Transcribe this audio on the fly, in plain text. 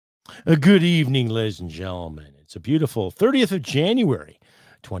Good evening, ladies and gentlemen. It's a beautiful 30th of January,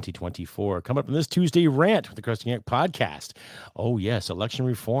 2024. Coming up on this Tuesday rant with the Krusty Neck podcast. Oh, yes, election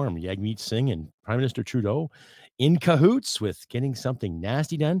reform. Yagmeet Singh and Prime Minister Trudeau in cahoots with getting something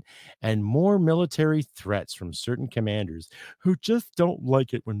nasty done, and more military threats from certain commanders who just don't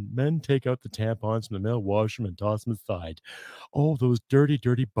like it when men take out the tampons from the male washroom and toss them aside. Oh, those dirty,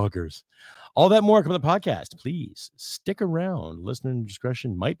 dirty buggers. All that more coming on the podcast. Please stick around. Listener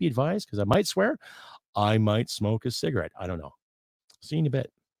discretion might be advised because I might swear. I might smoke a cigarette. I don't know. See you in a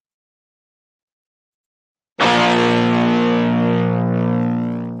bit.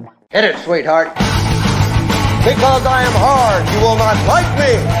 Hit it, sweetheart. Because I am hard, you will not like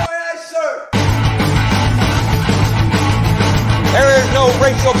me. Yes, sir. There is no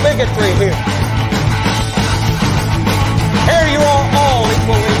racial bigotry here. Here you are all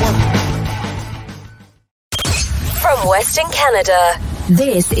equally worthless. From Western Canada,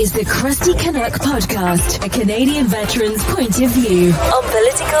 this is the Krusty Canuck Podcast, a Canadian veteran's point of view on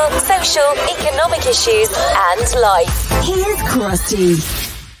political, social, economic issues and life. Here's Krusty.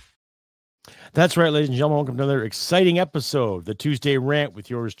 That's right, ladies and gentlemen. Welcome to another exciting episode, the Tuesday Rant with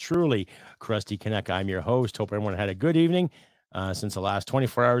yours truly, Krusty Canuck. I'm your host. Hope everyone had a good evening since the last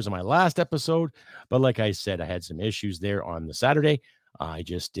 24 hours of my last episode. But like I said, I had some issues there on the Saturday. I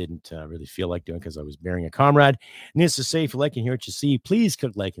just didn't really feel like doing because I was burying a comrade. Needless to say, if you like and hear what you see, please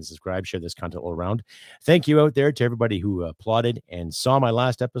click like and subscribe, share this content all around. Thank you out there to everybody who applauded and saw my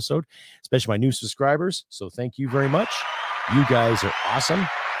last episode, especially my new subscribers. So thank you very much. You guys are awesome.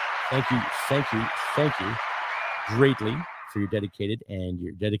 Thank you greatly for your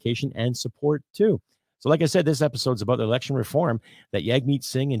dedication and support too. So like I said, this episode's about the election reform that Yagmeet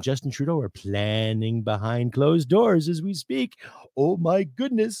Singh and Justin Trudeau are planning behind closed doors as we speak. Oh my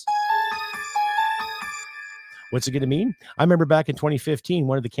goodness. What's it going to mean? I remember back in 2015,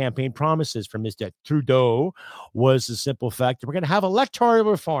 one of the campaign promises from Mr. Trudeau was the simple fact that we're going to have electoral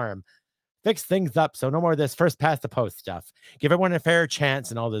reform. Fix things up so no more of this first past the post stuff. Give everyone a fair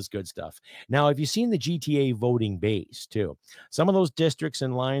chance and all this good stuff. Now, have you seen the GTA voting base too? Some of those districts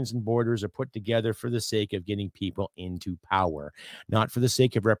and lines and borders are put together for the sake of getting people into power, not for the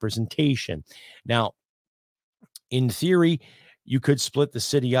sake of representation. Now, in theory, you could split the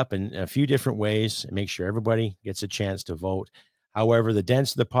city up in a few different ways and make sure everybody gets a chance to vote. However, the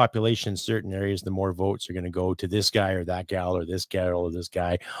denser the population in certain areas, the more votes are going to go to this guy or that gal or this gal or this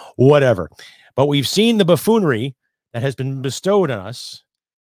guy, whatever. But we've seen the buffoonery that has been bestowed on us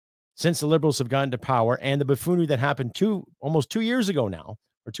since the Liberals have gotten to power, and the buffoonery that happened almost 2 years ago now,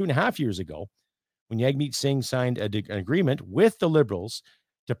 or 2.5 years ago, when Yagmeet Singh signed an agreement with the Liberals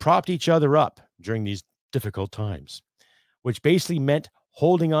to prop each other up during these difficult times, which basically meant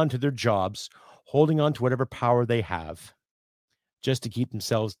holding on to their jobs, holding on to whatever power they have, just to keep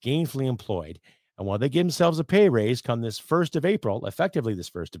themselves gainfully employed. And while they give themselves a pay raise come this 1st of April, effectively this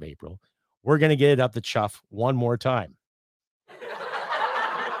 1st of April, we're going to get it up the chuff one more time.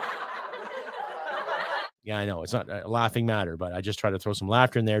 Yeah, I know it's not a laughing matter, but I just try to throw some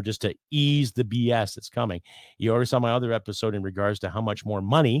laughter in there just to ease the BS that's coming. You already saw my other episode in regards to how much more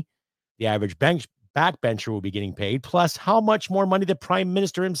money the average backbencher will be getting paid, plus how much more money the Prime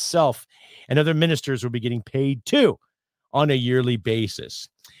Minister himself and other ministers will be getting paid too on a yearly basis.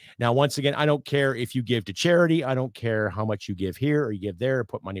 Now, once again, I don't care if you give to charity. I don't care how much you give here or you give there,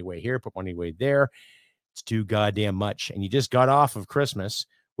 put money away here, put money away there. It's too goddamn much. And you just got off of Christmas,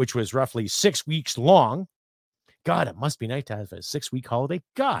 which was roughly 6 weeks long. God, it must be nice to have a 6-week holiday.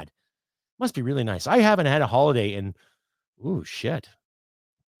 God, must be really nice. I haven't had a holiday in, ooh, shit.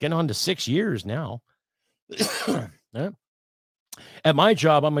 Getting on to 6 years now. At my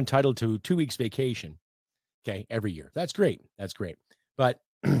job, I'm entitled to 2 weeks vacation. Okay, every year. That's great. But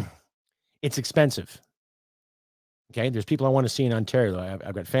it's expensive. Okay, there's people I want to see in Ontario.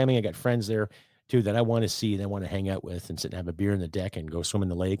 I've got family, I got friends there too that I want to see and I want to hang out with and sit and have a beer in the deck and go swim in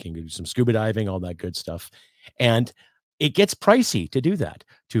the lake and do some scuba diving, all that good stuff. And it gets pricey to do that,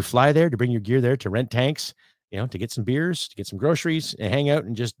 to fly there, to bring your gear there, to rent tanks, to get some beers, to get some groceries and hang out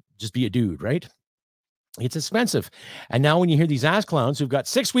and just be a dude, right? It's expensive. And now when you hear these ass clowns who've got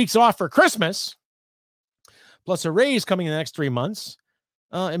 6 weeks off for Christmas, plus a raise coming in the next 3 months,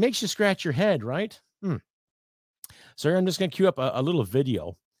 it makes you scratch your head, right? So I'm just going to cue up a little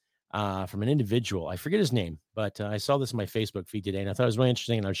video from an individual. I forget his name, but I saw this in my Facebook feed today, and I thought it was really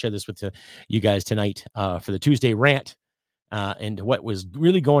interesting, and I'll share this with you guys tonight for the Tuesday rant and what was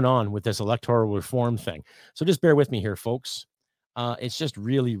really going on with this electoral reform thing. So just bear with me here, folks. It's just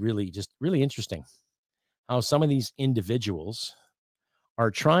really interesting how some of these individuals are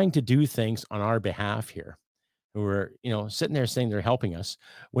trying to do things on our behalf here. who are, sitting there saying they're helping us,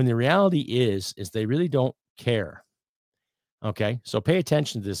 when the reality is they really don't care. Okay, so pay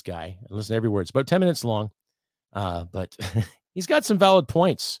attention to this guy and listen to every word. It's about 10 minutes long, but he's got some valid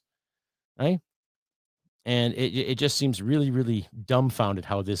points, right? And it just seems really, really dumbfounded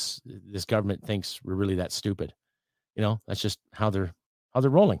how this government thinks we're really that stupid. That's just how they're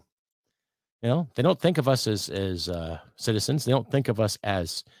rolling. They don't think of us as citizens. They don't think of us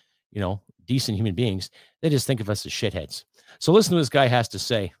as, decent human beings. They just think of us as shitheads. So listen to what this guy has to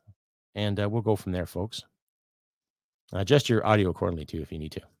say, and we'll go from there, folks. Adjust your audio accordingly, too, if you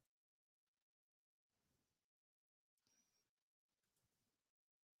need to.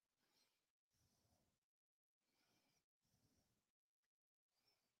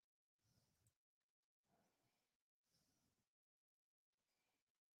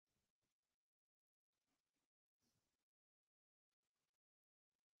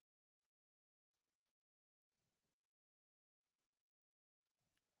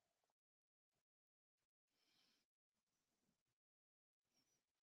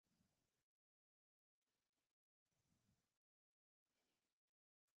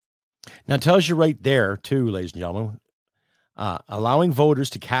 Now, it tells you right there, too, ladies and gentlemen, allowing voters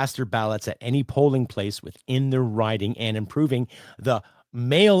to cast their ballots at any polling place within their riding and improving the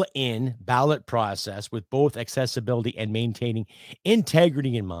mail-in ballot process with both accessibility and maintaining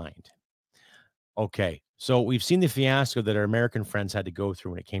integrity in mind. Okay, so we've seen the fiasco that our American friends had to go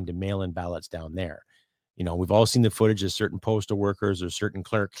through when it came to mail-in ballots down there. We've all seen the footage of certain postal workers or certain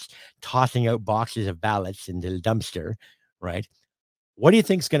clerks tossing out boxes of ballots into the dumpster, right? What do you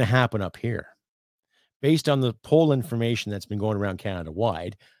think is going to happen up here? Based on the poll information that's been going around Canada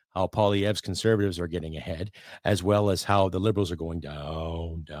wide, how Poilievre's Conservatives are getting ahead, as well as how the Liberals are going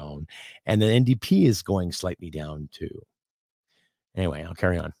down, and the NDP is going slightly down too. Anyway, I'll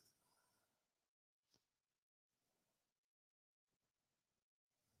carry on.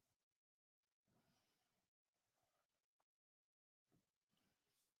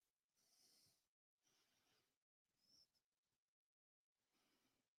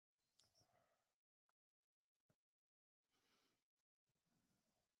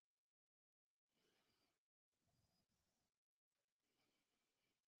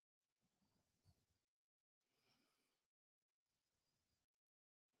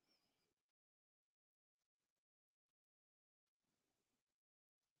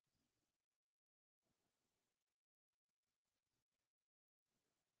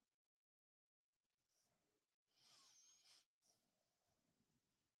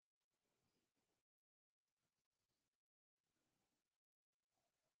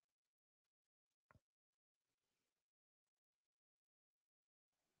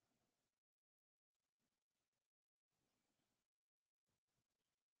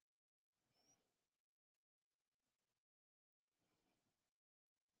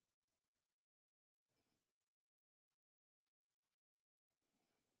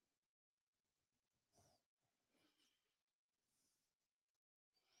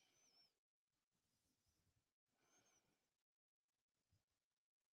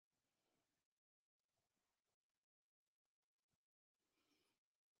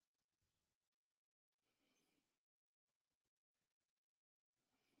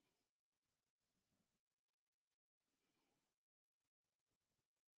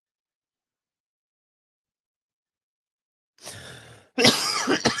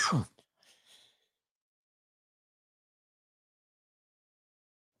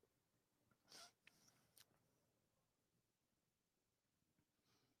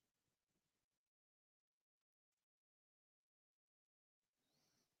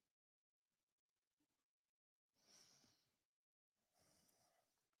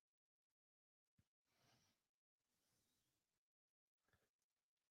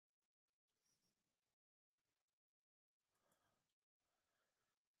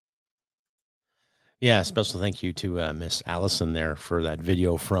 Yeah, special thank you to Miss Allison there for that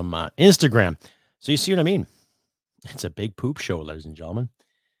video from Instagram. So you see what I mean? It's a big poop show, ladies and gentlemen.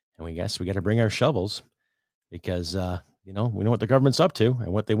 And we guess we got to bring our shovels because, we know what the government's up to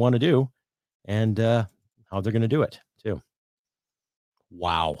and what they want to do and how they're going to do it, too.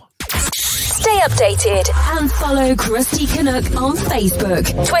 Wow. Stay updated and follow Krusty Canuck on Facebook,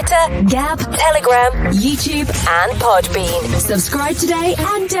 Twitter, Gab, Telegram, YouTube, and Podbean. Subscribe today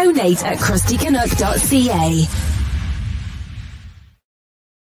and donate at krustycanuck.ca.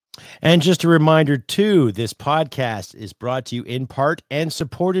 And just a reminder, too, this podcast is brought to you in part and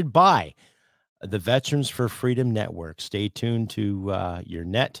supported by the Veterans for Freedom Network. Stay tuned to your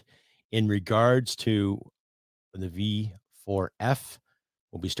net in regards to the V4F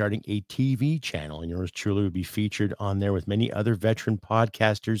We'll be starting a TV channel, and yours truly will be featured on there with many other veteran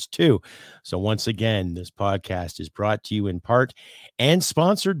podcasters too. So once again, this podcast is brought to you in part and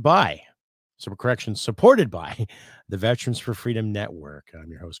sponsored by, supported by the Veterans for Freedom Network. I'm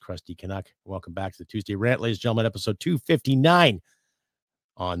your host, Krusty Canuck. Welcome back to the Tuesday Rant, ladies and gentlemen, episode 259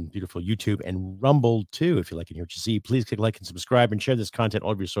 on beautiful YouTube and Rumble too. If you like and hear what you see, please click like and subscribe and share this content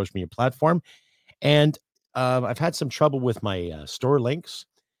all over your social media platform. And I've had some trouble with my store links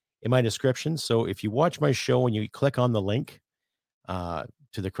in my description. So if you watch my show and you click on the link to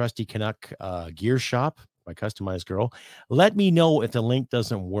the Krusty Canuck gear shop, my customized girl, let me know if the link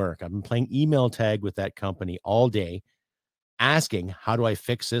doesn't work. I've been playing email tag with that company all day, asking, how do I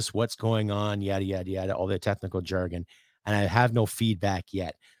fix this? What's going on? Yada, yada, yada, all the technical jargon. And I have no feedback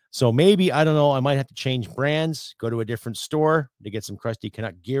yet. So maybe, I don't know, I might have to change brands, go to a different store to get some Krusty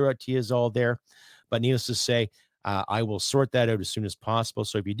Canuck gear out to you all there. But needless to say, I will sort that out as soon as possible.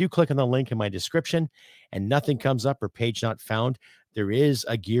 So if you do click on the link in my description and nothing comes up or page not found, there is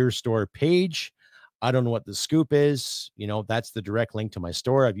a gear store page. I don't know what the scoop is. You know, that's the direct link to my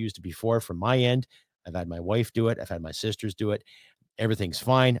store. I've used it before from my end. I've had my wife do it. I've had my sisters do it. Everything's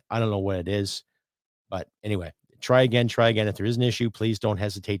fine. I don't know what it is. But anyway, try again. If there is an issue, please don't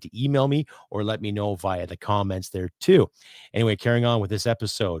hesitate to email me or let me know via the comments there too. Anyway, carrying on with this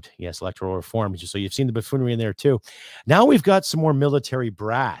episode. Yes, electoral reform. So you've seen the buffoonery in there too. Now we've got some more military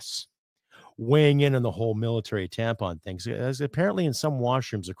brass weighing in on the whole military tampon things. As apparently in some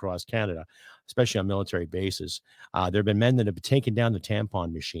washrooms across Canada, especially on military bases, there have been men that have taken down the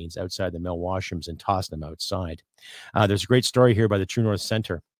tampon machines outside the male washrooms and tossed them outside. There's a great story here by the True North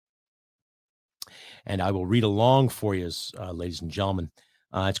Center, and I will read along for you, ladies and gentlemen.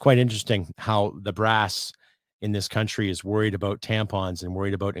 It's quite interesting how the brass in this country is worried about tampons and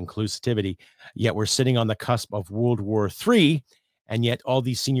worried about inclusivity, yet we're sitting on the cusp of World War III, and yet all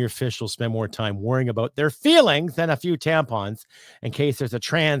these senior officials spend more time worrying about their feelings than a few tampons in case there's a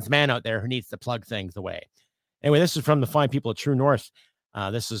trans man out there who needs to plug things away. Anyway, this is from the fine people at True North.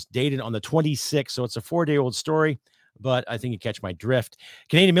 This is dated on the 26th, so it's a 4-day-old story, but I think you catch my drift.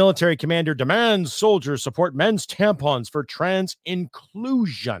 Canadian military commander demands soldiers support men's tampons for trans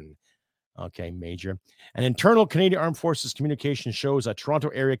inclusion. Okay, Major. An internal Canadian Armed Forces communication shows a Toronto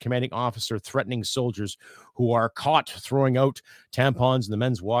area commanding officer threatening soldiers who are caught throwing out tampons in the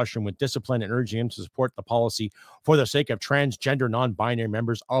men's washroom with discipline and urging them to support the policy for the sake of transgender non-binary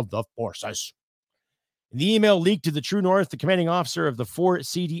members of the forces. In the email leaked to the True North, the commanding officer of the 4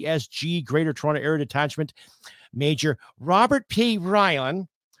 CDSG Greater Toronto Area Detachment, Major Robert P. Ryan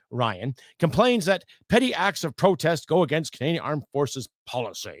complains that petty acts of protest go against Canadian Armed Forces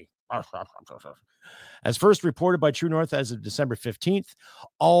policy. As first reported by True North as of December 15th,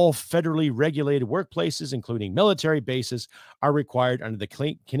 all federally regulated workplaces, including military bases, are required under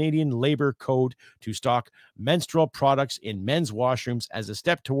the Canadian Labor Code to stock menstrual products in men's washrooms as a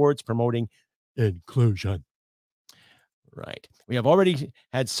step towards promoting inclusion. Right. We have already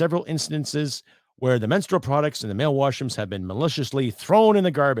had several instances where the menstrual products in the male washrooms have been maliciously thrown in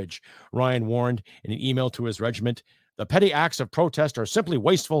the garbage, Ryan warned in an email to his regiment. The petty acts of protest are simply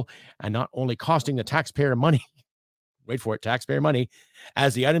wasteful and not only costing the taxpayer money, wait for it, taxpayer money,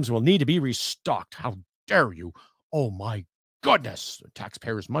 as the items will need to be restocked. How dare you? Oh my goodness, the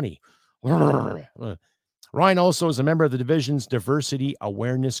taxpayers' money. Ryan also is a member of the division's diversity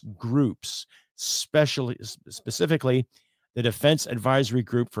awareness groups, specifically the Defense Advisory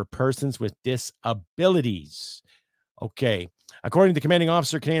Group for Persons with Disabilities. Okay. According to the commanding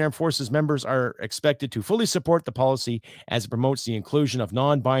officer, Canadian Armed Forces members are expected to fully support the policy as it promotes the inclusion of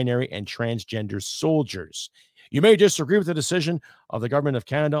non-binary and transgender soldiers. You may disagree with the decision of the Government of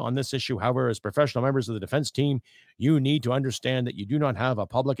Canada on this issue. However, as professional members of the defense team, you need to understand that you do not have a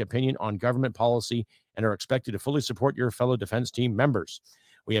public opinion on government policy and are expected to fully support your fellow defense team members.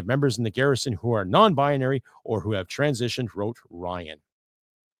 We have members in the garrison who are non-binary or who have transitioned, wrote Ryan.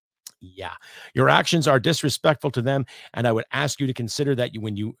 Yeah, your actions are disrespectful to them, and I would ask you to consider that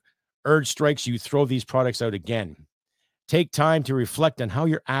when you urge strikes, you throw these products out again. Take time to reflect on how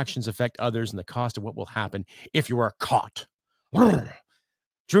your actions affect others and the cost of what will happen if you are caught.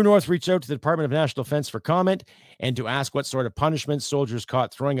 True North reached out to the Department of National Defense for comment and to ask what sort of punishment soldiers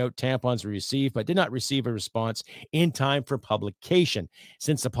caught throwing out tampons received, but did not receive a response in time for publication.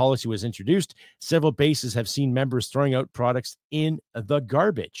 Since the policy was introduced, several bases have seen members throwing out products in the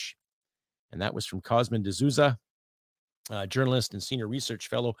garbage. And that was from Cosmin D'Souza, journalist and senior research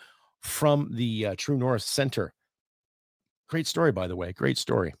fellow from the True North Center. Great story, by the way. Great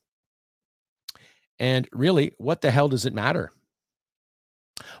story. And really, what the hell does it matter?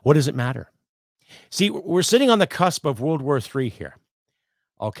 What does it matter? See, we're sitting on the cusp of World War III here.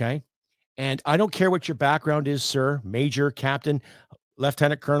 Okay. And I don't care what your background is, sir, major, captain,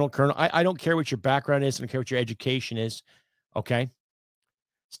 lieutenant colonel. I don't care what your background is. I don't care what your education is. Okay.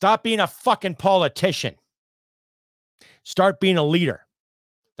 Stop being a fucking politician. Start being a leader.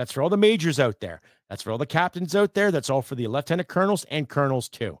 That's for all the majors out there. That's for all the captains out there. That's all for the lieutenant colonels and colonels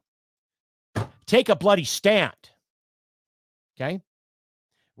too. Take a bloody stand. Okay.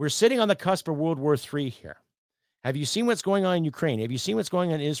 We're sitting on the cusp of World War III here. Have you seen what's going on in Ukraine? Have you seen what's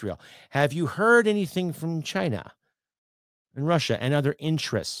going on in Israel? Have you heard anything from China and Russia and other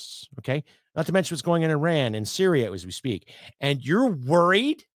interests? Okay. Not to mention what's going on in Iran and Syria as we speak. And you're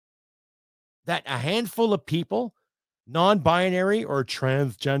worried that a handful of people, non-binary or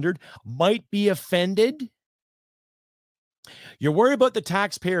transgendered, might be offended? You're worried about the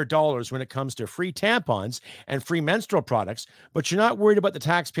taxpayer dollars when it comes to free tampons and free menstrual products, but you're not worried about the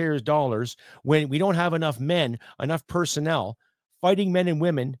taxpayers' dollars when we don't have enough men, enough personnel, fighting men and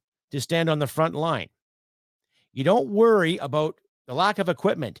women to stand on the front line. You don't worry about the lack of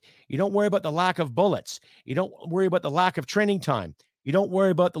equipment. You don't worry about the lack of bullets. You don't worry about the lack of training time. You don't worry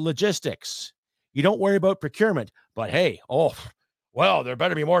about the logistics. You don't worry about procurement. But hey, well, there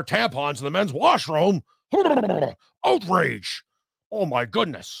better be more tampons in the men's washroom. Outrage. Oh, my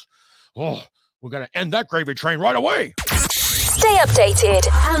goodness. Oh, we're going to end that gravy train right away. Stay updated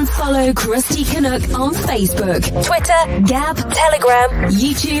and follow Krusty Canuck on Facebook, Twitter, Gab, Telegram,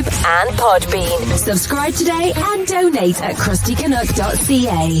 YouTube, and Podbean. Subscribe today and donate at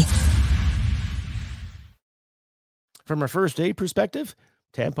krustycanuck.ca. From a first aid perspective,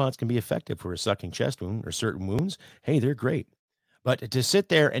 tampons can be effective for a sucking chest wound or certain wounds. Hey, they're great. But to sit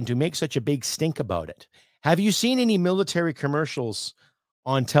there and to make such a big stink about it. Have you seen any military commercials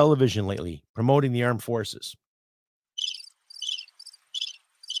on television lately promoting the armed forces?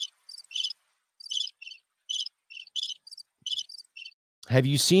 Have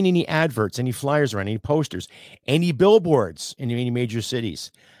you seen any adverts, any flyers around, any posters, any billboards in any major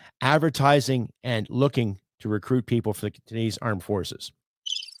cities advertising and looking to recruit people for today's armed forces?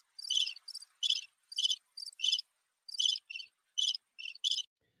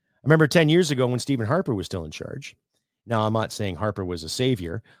 I remember 10 years ago when Stephen Harper was still in charge. Now, I'm not saying Harper was a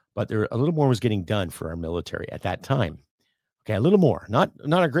savior, but a little more was getting done for our military at that time. Okay, a little more, not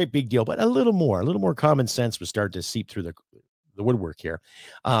a great big deal, but a little more common sense was starting to seep through the woodwork here.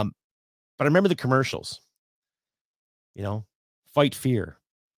 But I remember the commercials, fight fear,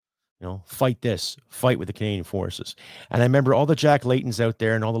 fight this, fight with the Canadian forces. And I remember all the Jack Laytons out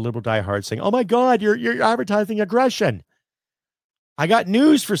there and all the liberal diehards saying, oh my God, you're advertising aggression. I got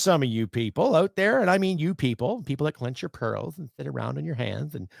news for some of you people out there. And I mean, you people that clench your pearls and sit around on your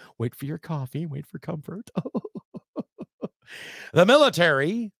hands and wait for your coffee, wait for comfort. The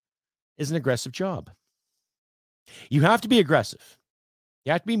military is an aggressive job. You have to be aggressive.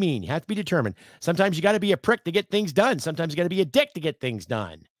 You have to be mean. You have to be determined. Sometimes you got to be a prick to get things done. Sometimes you got to be a dick to get things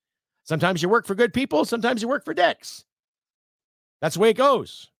done. Sometimes you work for good people. Sometimes you work for dicks. That's the way it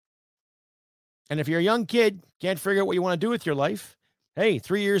goes. And if you're a young kid, can't figure out what you want to do with your life, hey,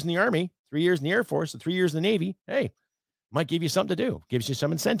 3 years in the Army, 3 years in the Air Force, and 3 years in the Navy, hey, might give you something to do. Gives you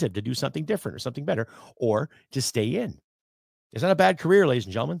some incentive to do something different or something better or to stay in. It's not a bad career, ladies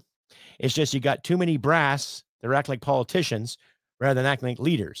and gentlemen. It's just you got too many brass that act like politicians rather than acting like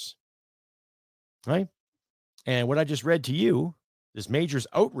leaders. Right? And what I just read to you, this major's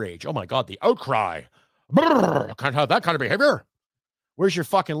outrage. Oh my God, the outcry. Brrr, can't have that kind of behavior. Where's your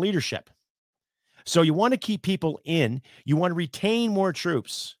fucking leadership? So you want to keep people in. You want to retain more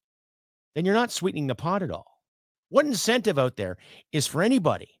troops. Then you're not sweetening the pot at all. What incentive out there is for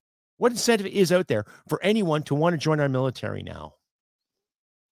anybody? What incentive is out there for anyone to want to join our military now?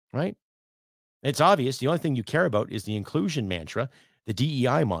 Right? It's obvious. The only thing you care about is the inclusion mantra, the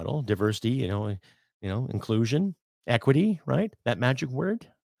DEI model, diversity, inclusion, equity, right? That magic word,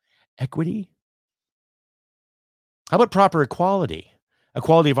 equity. How about proper equality?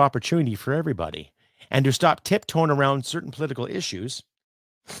 Equality of opportunity for everybody, and to stop tiptoeing around certain political issues.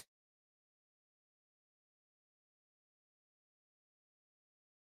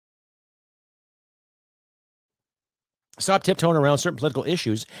 Stop tiptoeing around certain political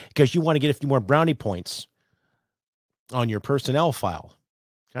issues because you want to get a few more brownie points on your personnel file.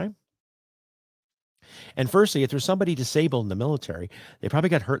 Okay. And firstly, if there's somebody disabled in the military, they probably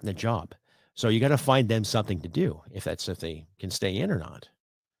got hurt in the job. So you got to find them something to do if they can stay in or not.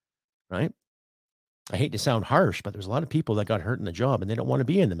 Right? I hate to sound harsh, but there's a lot of people that got hurt in the job and they don't want to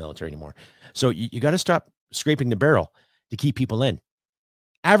be in the military anymore. So you got to stop scraping the barrel to keep people in.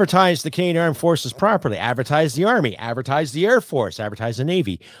 Advertise the Canadian Armed Forces properly. Advertise the Army. Advertise the Air Force. Advertise the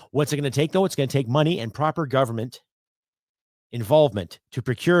Navy. What's it going to take, though? It's going to take money and proper government involvement to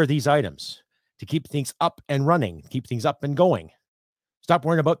procure these items, to keep things up and running, keep things up and going. Stop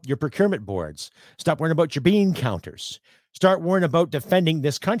worrying about your procurement boards. Stop worrying about your bean counters. Start worrying about defending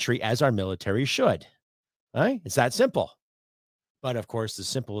this country as our military should. Right? It's that simple. But of course, the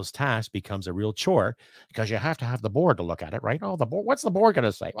simplest task becomes a real chore because you have to have the board to look at it, right? Oh, the board. What's the board going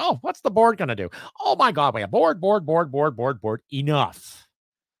to say? Oh, what's the board going to do? Oh my God, we have board. Enough.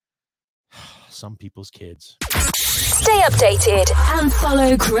 Some people's kids. Stay updated and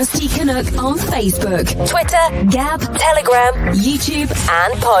follow Krusty Canuck on Facebook, Twitter, Gab, Telegram, YouTube,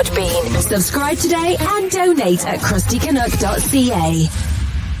 and Podbean. Subscribe today and donate at krustycanuck.ca.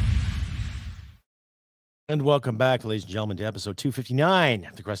 And welcome back, ladies and gentlemen, to episode 259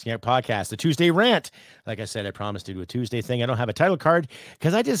 of the Krusty Canuck podcast, the Tuesday Rant. Like I said, I promised to do a Tuesday thing. I don't have a title card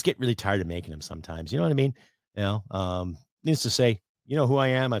because I just get really tired of making them sometimes. You know what I mean? Needs to say, you know who I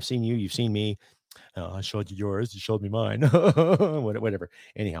am. I've seen you. You've seen me. I showed you yours. You showed me mine. Whatever.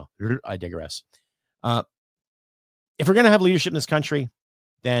 Anyhow, I digress. If we're going to have leadership in this country,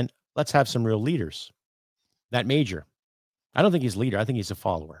 then let's have some real leaders. That Major, I don't think he's a leader. I think he's a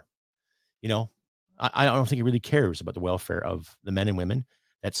follower. You know, I don't think he really cares about the welfare of the men and women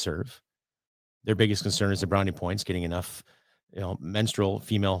that serve. Their biggest concern is the brownie points, getting enough, menstrual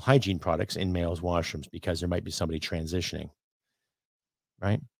female hygiene products in males' washrooms because there might be somebody transitioning.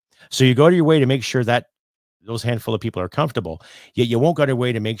 Right? So you go to your way to make sure that those handful of people are comfortable, yet you won't go to your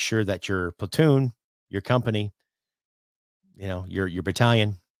way to make sure that your platoon, your company, your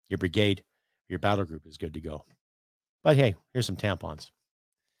battalion, your brigade, your battle group is good to go. But hey, here's some tampons.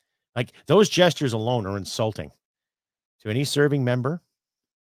 Like, those gestures alone are insulting to any serving member.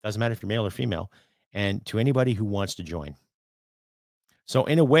 Doesn't matter if you're male or female, and to anybody who wants to join. So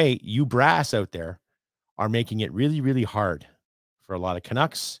in a way, you brass out there are making it really, really hard for a lot of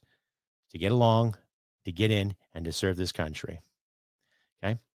Canucks to get along, to get in, and to serve this country.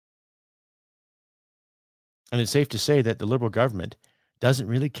 Okay? And it's safe to say that the Liberal government doesn't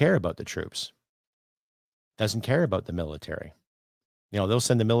really care about the troops, doesn't care about the military. They'll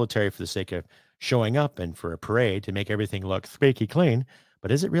send the military for the sake of showing up and for a parade to make everything look squeaky clean.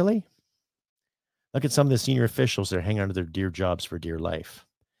 But is it really? Look at some of the senior officials that are hanging on to their dear jobs for dear life,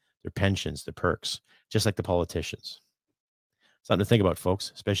 their pensions, their perks, just like the politicians. Something to think about,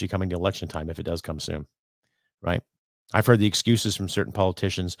 folks, especially coming to election time if it does come soon, right? I've heard the excuses from certain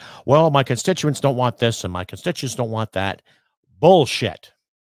politicians. Well, my constituents don't want this and my constituents don't want that. Bullshit.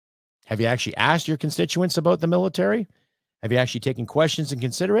 Have you actually asked your constituents about the military? Have you actually taken questions and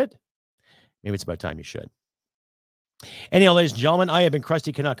consider it? Maybe it's about time you should. Anyhow, ladies and gentlemen, I have been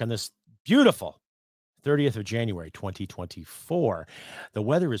Krusty Canuck on this beautiful 30th of January, 2024. The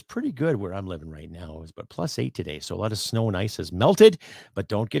weather is pretty good where I'm living right now. It's about +8 today, so a lot of snow and ice has melted, but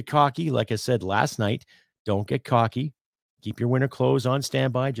don't get cocky. Like I said last night, don't get cocky. Keep your winter clothes on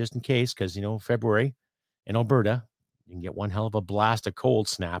standby just in case, because, February in Alberta, you can get one hell of a blast of cold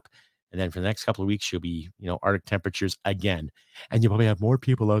snap. And then for the next couple of weeks, you'll be, Arctic temperatures again. And you'll probably have more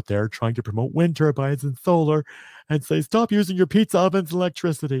people out there trying to promote wind turbines and solar and say, stop using your pizza ovens and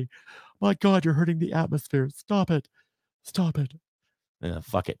electricity. My God, you're hurting the atmosphere. Stop it. Stop it.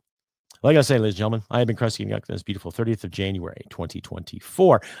 Fuck it. Like I say, ladies and gentlemen, I have been Krusty Canuck on this beautiful 30th of January,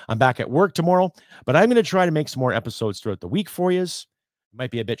 2024. I'm back at work tomorrow, but I'm going to try to make some more episodes throughout the week for you. It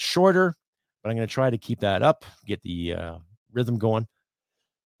might be a bit shorter, but I'm going to try to keep that up, get the rhythm going.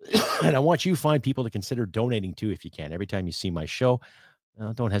 And I want you to find people to consider donating to if you can. Every time you see my show,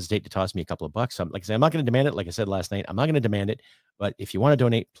 don't hesitate to toss me a couple of bucks. Like I said, I'm not going to demand it. Like I said last night, I'm not going to demand it. But if you want to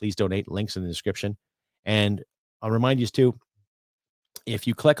donate, please donate. Links in the description. And I'll remind you too, if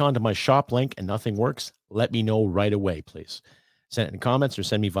you click onto my shop link and nothing works, let me know right away, please. Send it in comments or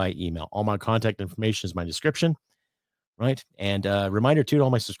send me via email. All my contact information is in my description. Right. And reminder too to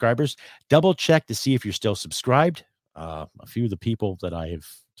all my subscribers, double check to see if you're still subscribed. A few of the people that I have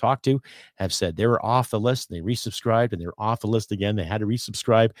talked to have said they were off the list. They resubscribed and they're off the list again. They had to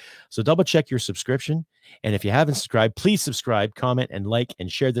resubscribe. So double check your subscription. And if you haven't subscribed, please subscribe, comment, and like,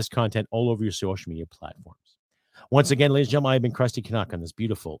 and share this content all over your social media platforms. Once again, ladies and gentlemen, I've been Krusty Canuck on this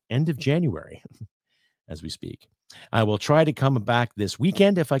beautiful end of January as we speak. I will try to come back this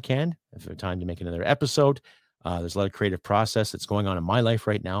weekend if I can, if I have time to make another episode. There's a lot of creative process that's going on in my life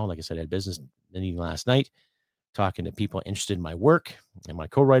right now. Like I said, I had business meeting last night, talking to people interested in my work and my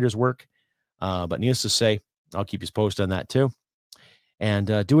co-writer's work. But needless to say, I'll keep you posted on that too.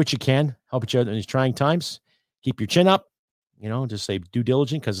 And do what you can. Help each other in these trying times. Keep your chin up. Just say due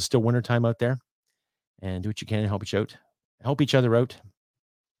diligent because it's still wintertime out there. And do what you can to help each other out.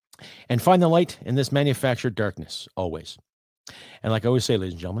 And find the light in this manufactured darkness, always. And like I always say,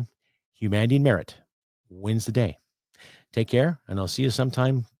 ladies and gentlemen, humanity and merit wins the day. Take care, and I'll see you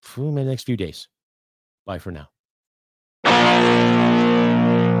sometime in the next few days. Bye for now.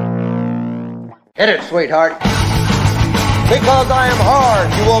 Hit it, sweetheart. Because I am hard,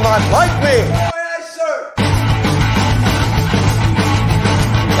 you will not like me. Yes, sir.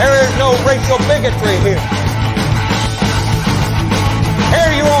 There is no racial bigotry here.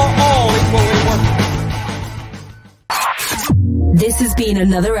 Here you are all equally worthless. This has been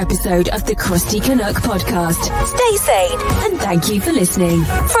another episode of the Krusty Canuck podcast. Stay sane and thank you for listening.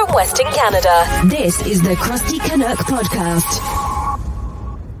 From Western Canada, this is the Krusty Canuck podcast.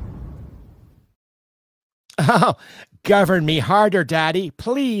 Oh, govern me harder, Daddy,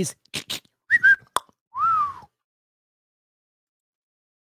 please.